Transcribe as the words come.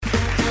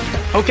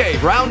Okay,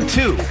 round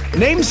two.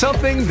 Name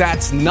something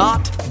that's not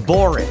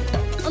boring.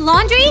 A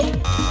laundry?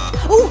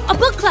 Ooh, a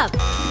book club.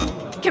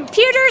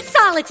 Computer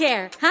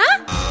solitaire,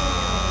 huh?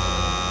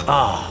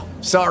 Ah,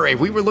 sorry,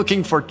 we were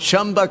looking for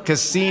Chumba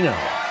Casino.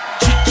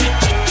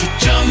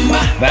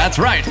 That's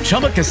right,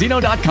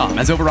 ChumbaCasino.com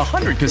has over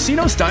 100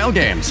 casino-style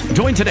games.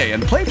 Join today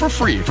and play for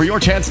free for your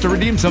chance to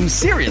redeem some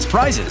serious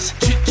prizes.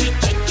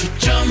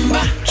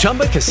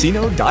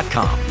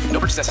 ChumbaCasino.com. No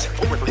purchase necessary.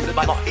 Void where prohibited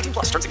by law. 18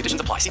 plus. Terms and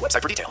conditions apply. See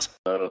website for details.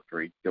 Let us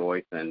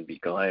rejoice and be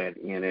glad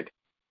in it.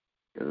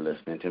 You're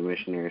listening to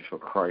Missionaries for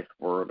Christ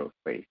Word of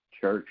Faith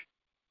Church.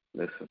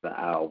 This is the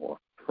hour of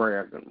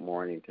prayer. Good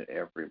morning to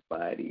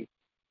everybody.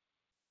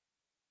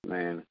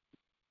 Man,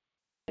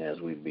 as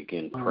we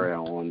begin prayer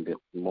on this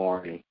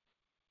morning,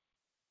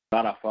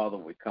 God our Father,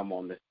 we come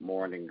on this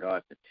morning,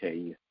 God, to tell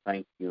you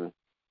thank you.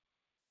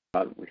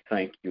 God, we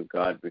thank you,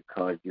 God,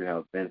 because you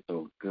have been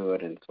so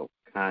good and so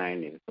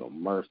kind and so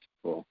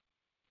merciful.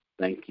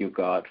 Thank you,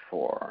 God,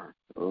 for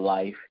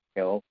life,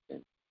 health,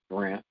 and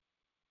strength.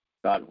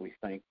 God, we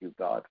thank you,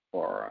 God,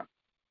 for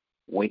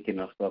waking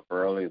us up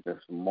early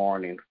this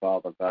morning,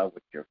 Father God,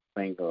 with your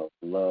finger of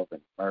love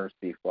and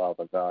mercy,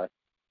 Father God.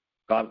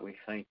 God, we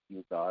thank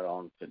you, God,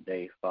 on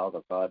today, Father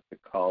God,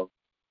 because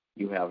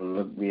you have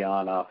looked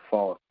beyond our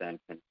faults and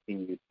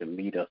continued to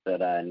meet us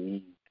at our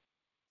needs.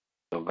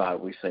 So,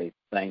 God, we say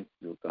thank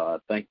you,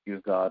 God. Thank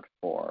you, God,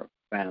 for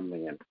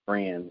family and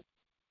friends.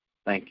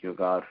 Thank you,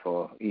 God,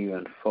 for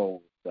even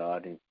foes,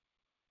 God. And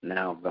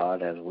now,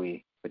 God, as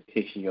we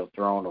petition your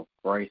throne of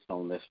grace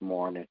on this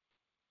morning,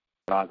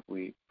 God,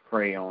 we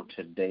pray on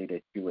today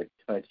that you would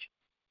touch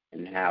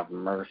and have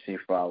mercy,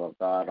 Father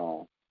God,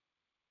 on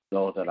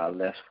those that are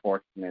less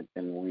fortunate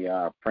than we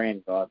are.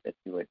 Praying, God, that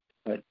you would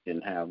touch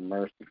and have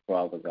mercy,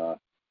 Father God.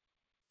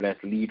 Bless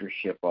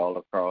leadership all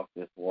across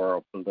this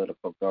world,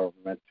 political,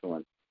 governmental,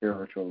 and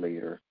spiritual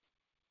leaders.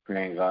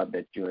 Praying, God,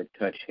 that you would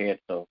touch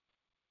heads of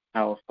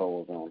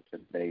households on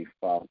today,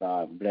 Father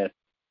God. Bless,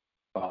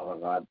 Father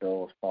God,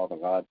 those, Father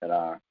God, that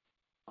are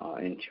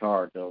in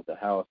charge of the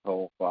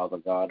household, Father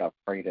God. I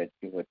pray that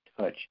you would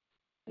touch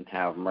and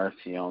have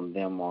mercy on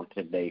them on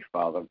today,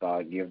 Father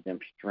God. Give them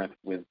strength,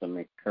 wisdom,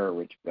 and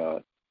courage,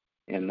 God,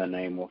 in the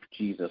name of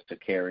Jesus to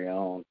carry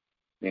on.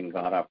 Then,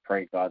 God, I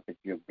pray, God, that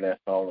you bless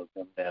all of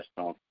them that's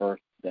on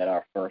first, that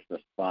are first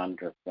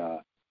responders, God,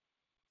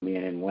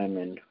 men and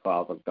women,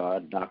 Father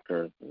God,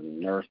 doctors and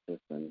nurses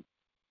and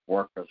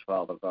workers,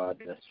 Father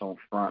God, that's on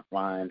front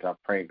lines. I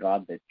pray,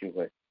 God, that you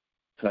would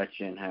touch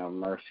and have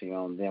mercy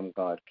on them,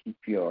 God. Keep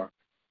your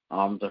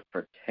arms of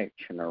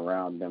protection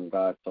around them,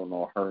 God, so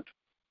no hurt,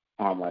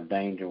 harm, or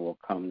danger will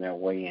come their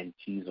way in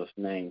Jesus'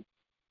 name.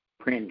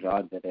 Praying,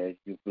 God, that as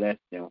you bless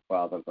them,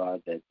 Father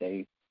God, that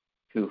they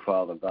too,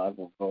 Father God,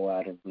 will go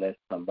out and bless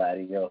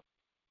somebody else.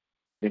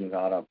 Then,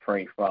 God, I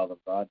pray, Father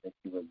God, that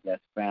you would bless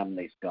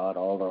families, God,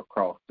 all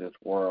across this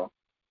world.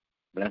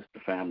 Bless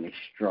the family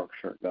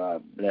structure,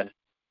 God. Bless,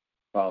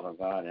 Father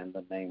God, in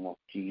the name of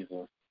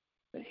Jesus,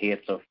 the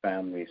heads of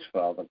families,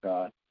 Father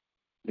God.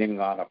 Then,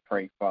 God, I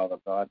pray, Father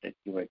God, that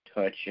you would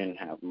touch and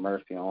have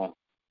mercy on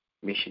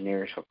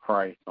Missionaries for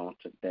Christ on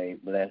today.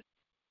 Bless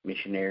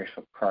Missionaries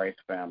for Christ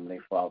family,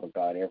 Father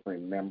God, every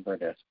member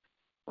that's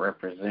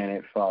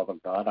represented, Father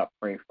God. I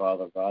pray,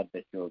 Father God,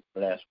 that you would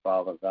bless,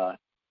 Father God,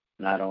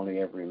 not only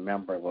every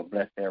member, but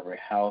bless every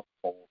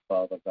household,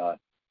 Father God,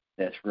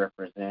 that's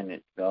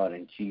represented, God,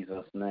 in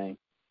Jesus' name.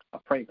 I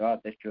pray,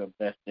 God, that you would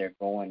bless their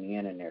going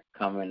in and their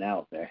coming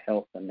out, their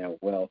health and their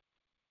wealth,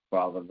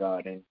 Father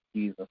God, in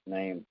Jesus'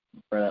 name.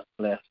 Bless,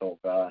 oh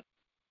God,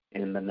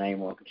 in the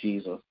name of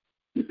Jesus.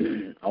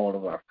 All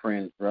of our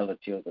friends,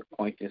 relatives,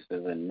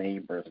 acquaintances, and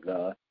neighbors,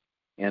 God,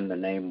 in the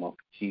name of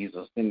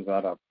Jesus. Then,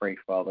 God, I pray,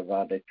 Father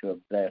God, that you have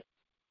blessed,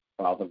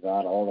 Father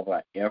God, all of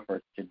our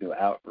efforts to do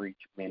outreach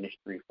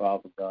ministry,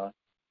 Father God.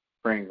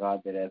 Praying,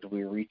 God, that as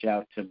we reach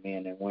out to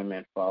men and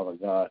women, Father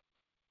God,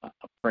 I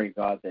pray,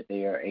 God, that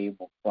they are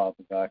able,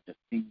 Father God, to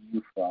see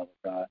you, Father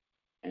God,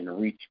 and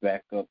reach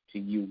back up to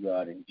you,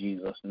 God, in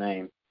Jesus'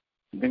 name.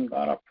 Then,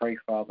 God, I pray,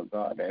 Father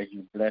God, as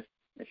you bless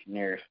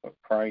Missionaries for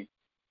Christ,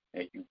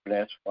 as you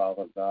bless,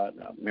 Father God,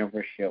 our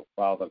membership,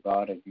 Father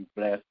God, as you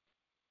bless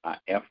our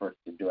efforts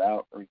to do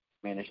outreach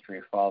ministry,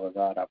 Father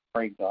God, I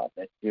pray, God,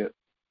 that you,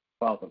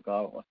 Father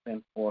God, will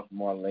send forth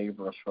more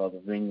laborers for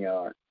the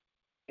vineyard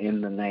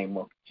in the name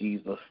of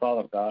Jesus.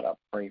 Father God, I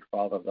pray,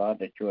 Father God,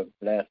 that you would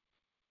bless,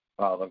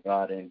 Father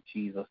God, in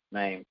Jesus'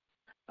 name,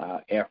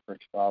 our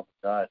efforts, Father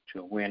God,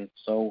 to win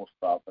souls,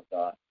 Father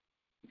God.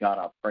 God,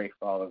 I pray,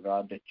 Father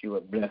God, that you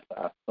would bless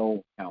our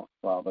soul count,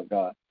 Father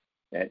God,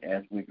 that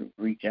as we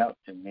reach out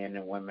to men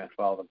and women,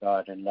 Father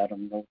God, and let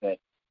them know that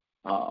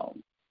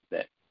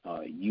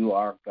you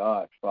are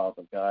God,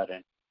 Father God,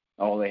 and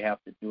all they have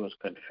to do is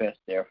confess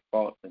their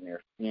faults and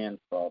their sins,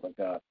 Father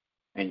God.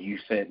 And you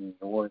said in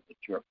your word that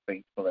you are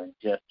faithful and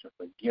just to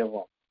forgive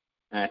them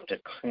and to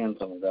cleanse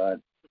them,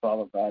 God.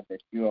 Father God,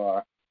 that you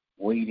are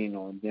waiting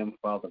on them,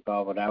 Father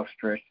God, with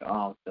outstretched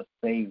arms to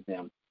save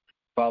them.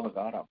 Father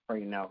God, I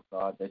pray now,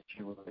 God, that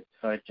you would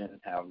touch and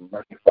have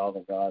mercy,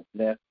 Father God.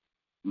 Bless,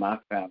 my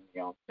family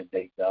on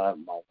today, God,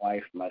 my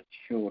wife, my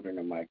children,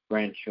 and my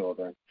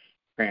grandchildren.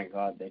 Praying,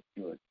 God, that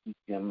you would keep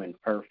them in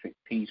perfect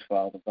peace,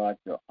 Father God,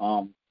 your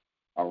arms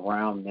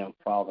around them,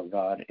 Father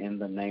God, in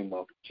the name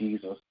of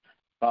Jesus.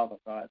 Father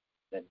God,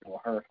 that no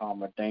hurt,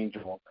 harm, or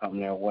danger will come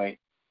their way.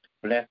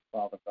 Bless,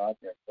 Father God,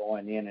 they're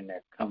going in and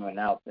they're coming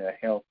out, their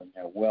health and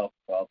their wealth,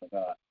 Father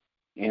God.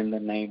 In the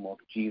name of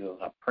Jesus,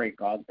 I pray,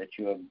 God, that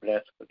you have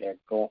blessed for their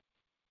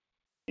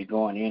they're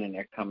going in and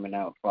they're coming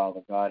out,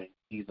 Father God, in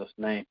Jesus'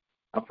 name.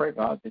 I pray,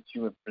 God, that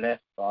you would bless,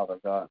 Father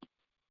God,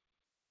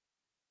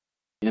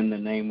 in the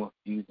name of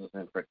Jesus,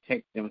 and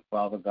protect them,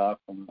 Father God,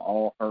 from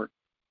all hurt,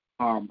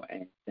 harm,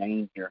 and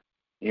danger.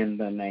 In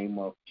the name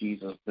of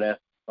Jesus, bless,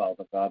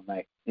 Father God,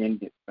 my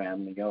extended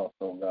family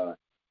also, God,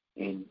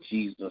 in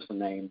Jesus'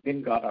 name.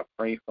 Then, God, I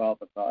pray,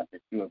 Father God,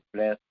 that you have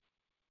blessed,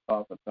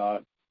 Father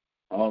God,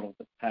 all of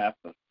the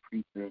pastors,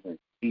 preachers, and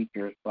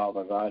teachers,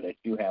 Father God, that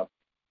you have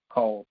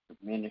called to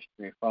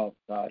ministry, Father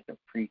God, to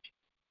preach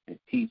and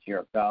teach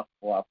your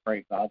gospel. I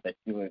pray, God, that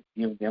you would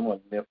give them a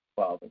lift,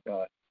 Father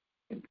God,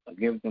 and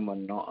give them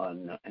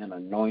an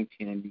anointing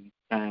in these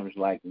times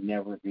like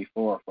never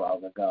before,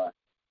 Father God.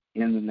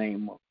 In the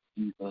name of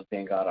Jesus,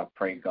 then, God, I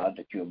pray, God,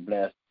 that you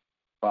bless,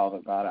 Father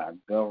God, our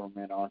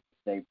government on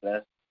today.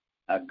 Bless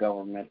our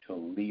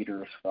governmental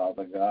leaders,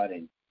 Father God,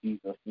 in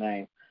Jesus'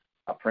 name.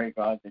 I pray,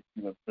 God, that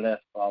you would bless,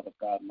 Father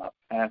God, my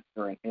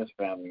pastor and his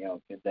family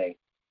on today.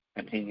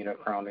 Continue to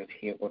crown his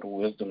head with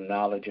wisdom,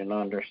 knowledge, and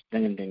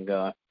understanding,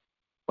 God.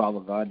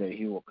 Father God, that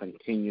he will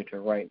continue to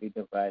rightly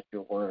divide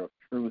your word of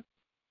truth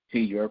to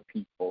your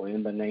people.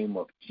 In the name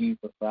of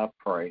Jesus, I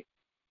pray.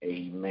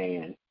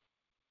 Amen.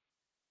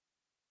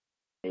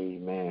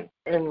 Amen.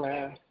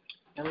 Amen.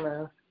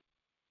 Amen.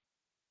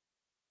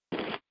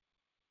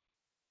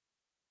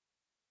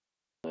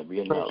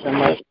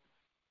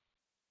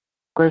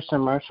 Grace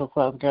and merciful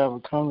Father God,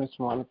 we come this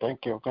morning.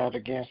 Thank you, God,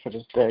 again for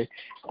this day.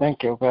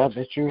 Thank you, God,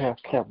 that you have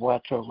kept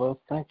watch over us.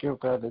 Thank you,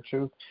 God, that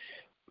you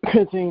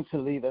continue to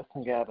lead us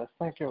and guide us.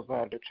 Thank you,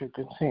 God, that you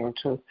continue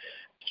to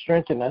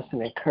strengthen us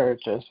and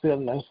encourage us,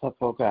 building us up,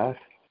 oh God,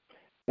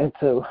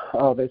 into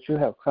all that you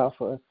have called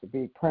for us to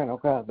be. Praying, oh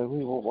God, that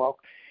we will walk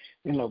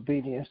in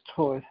obedience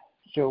toward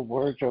your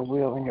word, your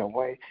will, and your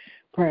way.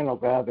 Praying, oh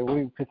God, that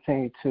we will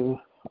continue to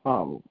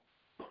follow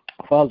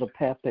the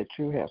path that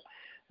you have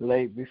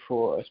laid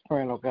before us.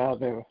 Praying, oh God,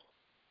 that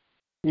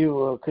you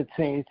will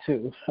continue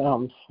to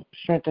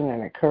strengthen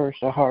and encourage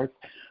the hearts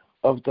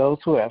of those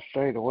who have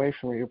strayed away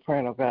from you.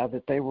 Praying, oh God,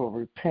 that they will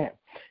repent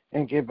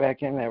and get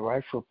back in their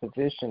rightful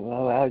position and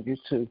allow you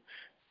to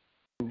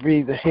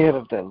be the head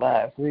of their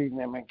lives, leading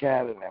them and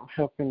guiding them,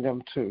 helping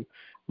them to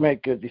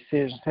make good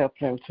decisions,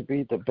 helping them to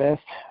be the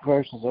best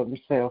versions of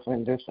themselves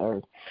in this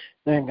earth.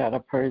 Then, God, I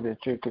pray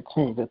that you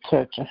continue to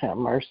touch and have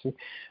mercy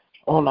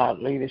on our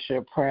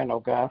leadership, praying,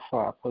 oh God,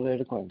 for our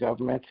political and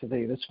governmental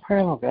leaders,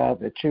 praying, oh God,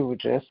 that you would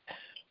just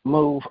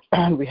move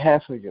on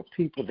behalf of your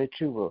people, that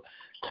you will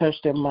touch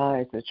their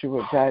minds, that you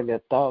will guide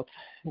their thoughts,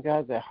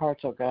 guide their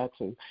hearts, oh God,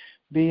 to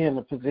be in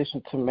a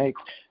position to make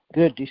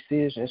good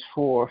decisions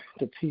for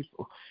the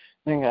people.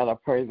 Then, God, I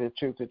pray that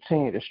you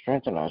continue to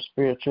strengthen our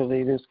spiritual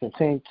leaders,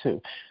 continue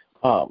to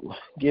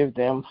give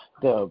them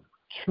the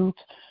truth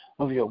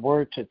of your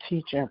word to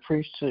teach and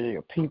preach to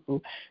your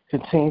people.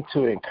 Continue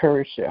to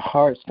encourage their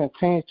hearts.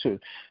 Continue to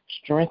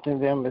strengthen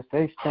them as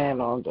they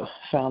stand on the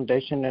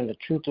foundation and the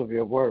truth of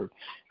your word,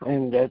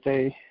 and that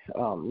they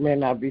may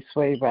not be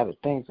swayed by the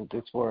things of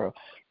this world,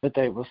 but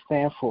they will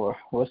stand for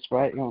what's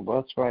right and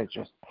what's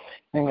righteous.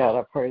 And God,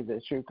 I pray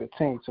that you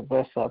continue to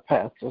bless our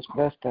pastors,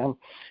 bless them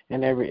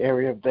in every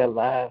area of their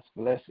lives,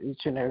 bless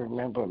each and every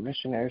member of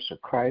Missionaries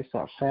of Christ,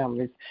 our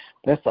families,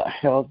 bless our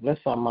health, bless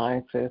our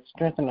mindsets,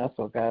 strengthen us,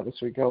 oh God, as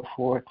we go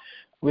forward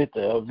with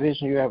the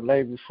vision you have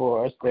laid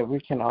before us, that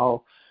we can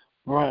all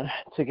run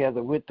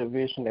together with the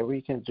vision, that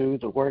we can do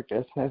the work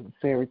that's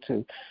necessary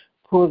to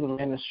pull the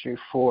ministry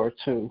forward,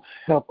 to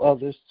help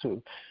others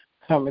to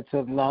come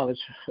into the knowledge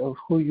of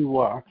who you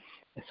are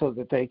so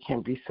that they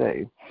can be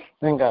saved.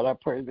 Then, God, I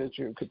pray that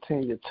you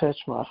continue to touch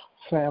my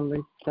family.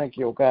 Thank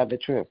you, oh God,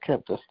 that you have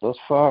kept us thus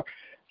far.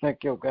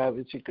 Thank you, oh God,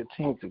 that you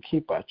continue to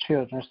keep our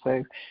children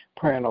safe.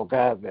 Praying, oh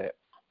God, that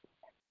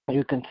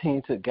you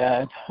continue to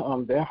guide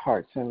their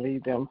hearts and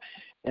lead them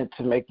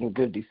into making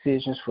good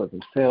decisions for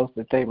themselves,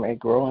 that they may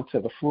grow into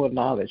the full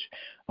knowledge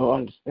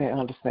of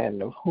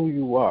understanding of who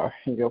you are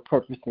and your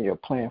purpose and your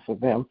plan for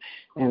them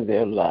in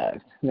their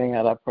lives. Then,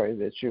 God, I pray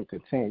that you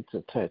continue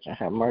to touch and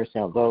have mercy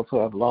on those who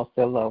have lost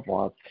their loved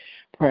ones.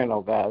 Praying,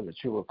 oh God,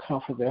 that you will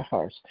comfort their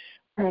hearts.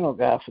 Praying, oh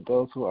God, for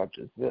those who are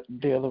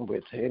dealing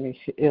with any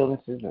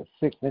illnesses and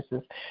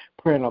sicknesses.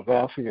 Praying, oh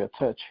God, for your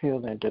touch,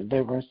 healing, and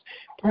deliverance.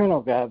 Praying, oh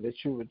God, that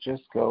you would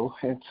just go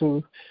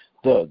into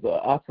the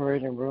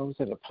operating rooms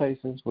and the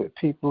places with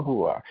people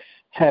who are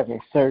having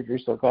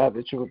surgery. So, God,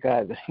 that you would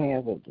guide the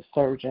hands of the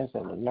surgeons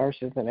and the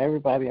nurses and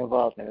everybody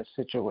involved in the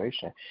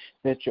situation,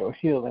 that your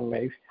healing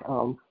may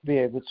be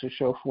able to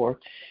show forth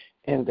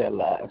in their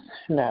lives.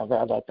 Now,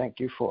 God, I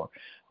thank you for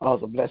all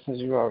the blessings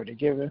you've already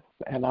given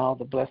and all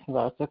the blessings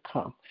are to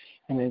come.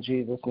 And in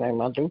Jesus' name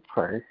I do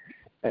pray.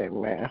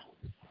 Amen.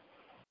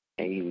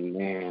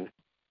 Amen.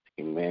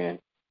 Amen.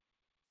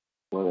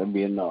 Will there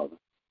be another?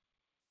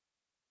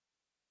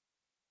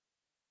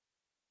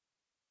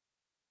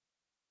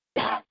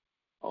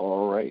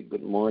 All right.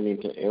 Good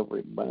morning to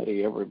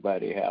everybody.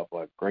 Everybody have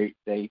a great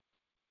day.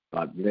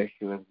 God bless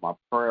you. It's my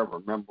prayer.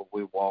 Remember,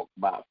 we walk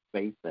by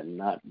faith and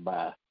not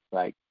by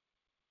sight.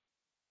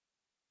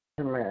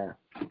 Amen.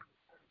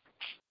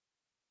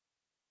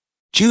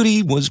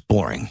 Judy was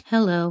boring.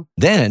 Hello.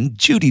 Then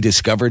Judy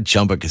discovered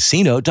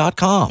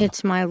ChumbaCasino.com.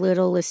 It's my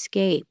little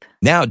escape.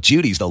 Now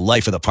Judy's the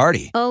life of the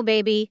party. Oh,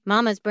 baby,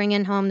 mama's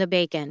bringing home the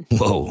bacon.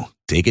 Whoa,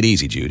 take it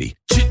easy, Judy.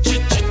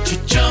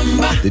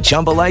 The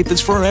Chumba life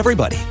is for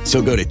everybody.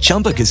 So go to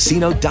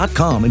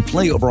ChumbaCasino.com and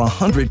play over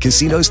 100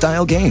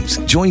 casino-style games.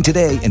 Join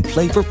today and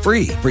play for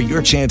free for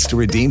your chance to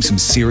redeem some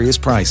serious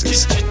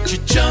prizes.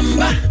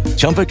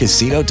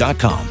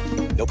 ChumbaCasino.com.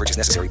 No purchase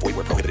necessary. Void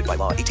where prohibited by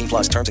law.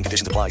 18+ terms and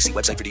conditions apply. See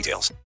website for details.